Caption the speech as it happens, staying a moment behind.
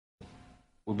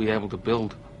We'll be able to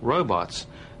build robots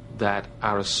that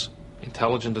are as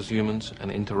intelligent as humans and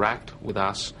interact with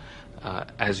us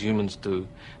as humans do,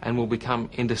 and will become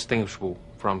indistinguishable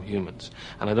from humans.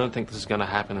 And I don't think this is going to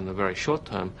happen in the very short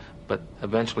term, but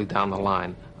eventually down the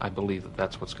line, I believe that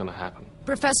that's what's going to happen.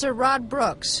 Professor Rod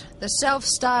Brooks, the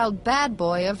self-styled bad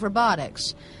boy of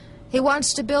robotics. He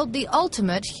wants to build the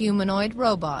ultimate humanoid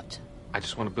robot. I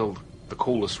just want to build the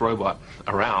coolest robot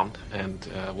around, and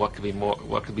what could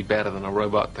be better than a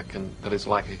robot that is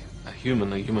like a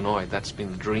human, a humanoid? That's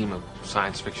been the dream of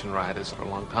science fiction writers for a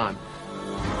long time.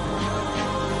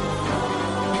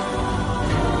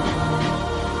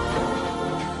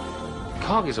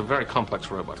 Cog is a very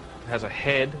complex robot. It has a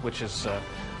head, which is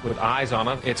with eyes on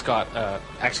it. It's got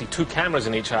actually 2 cameras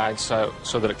in each eye, so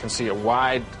that it can see a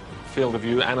wide field of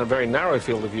view and a very narrow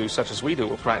field of view, such as we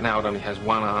do. Right now it only has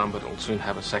 1 arm, but it will soon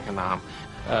have a 2nd arm.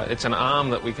 It's an arm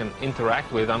that we can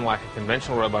interact with, unlike a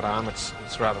conventional robot arm. It's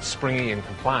rather springy and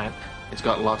compliant. It's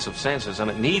got lots of sensors,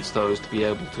 and it needs those to be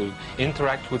able to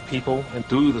interact with people and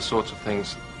do the sorts of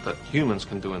things that humans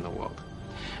can do in the world.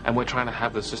 And we're trying to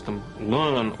have the system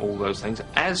learn all those things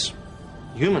as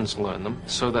humans learn them,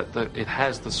 so that it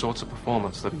has the sorts of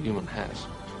performance that a human has.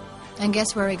 And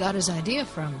guess where he got his idea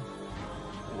from?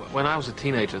 When I was a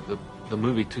teenager, the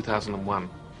movie 2001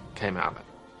 came out.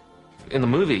 In the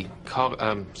movie,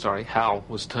 HAL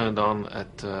was turned on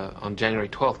on January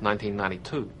 12th,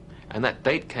 1992. And that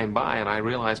date came by, and I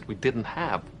realized we didn't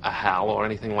have a HAL or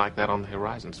anything like that on the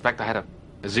horizon. In fact, I had a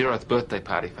 0th birthday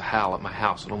party for HAL at my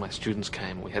house, and all my students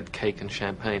came. We had cake and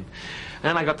champagne.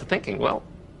 And I got to thinking, well,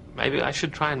 maybe I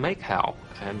should try and make HAL.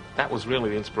 And that was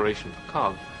really the inspiration for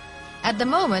COG. At the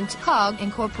moment, COG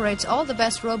incorporates all the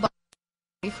best robots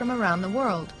from around the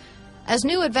world. As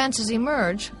new advances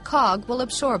emerge, COG will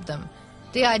absorb them.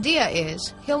 The idea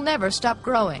is he'll never stop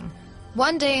growing.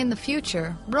 One day in the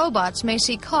future, robots may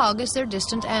see COG as their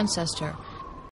distant ancestor.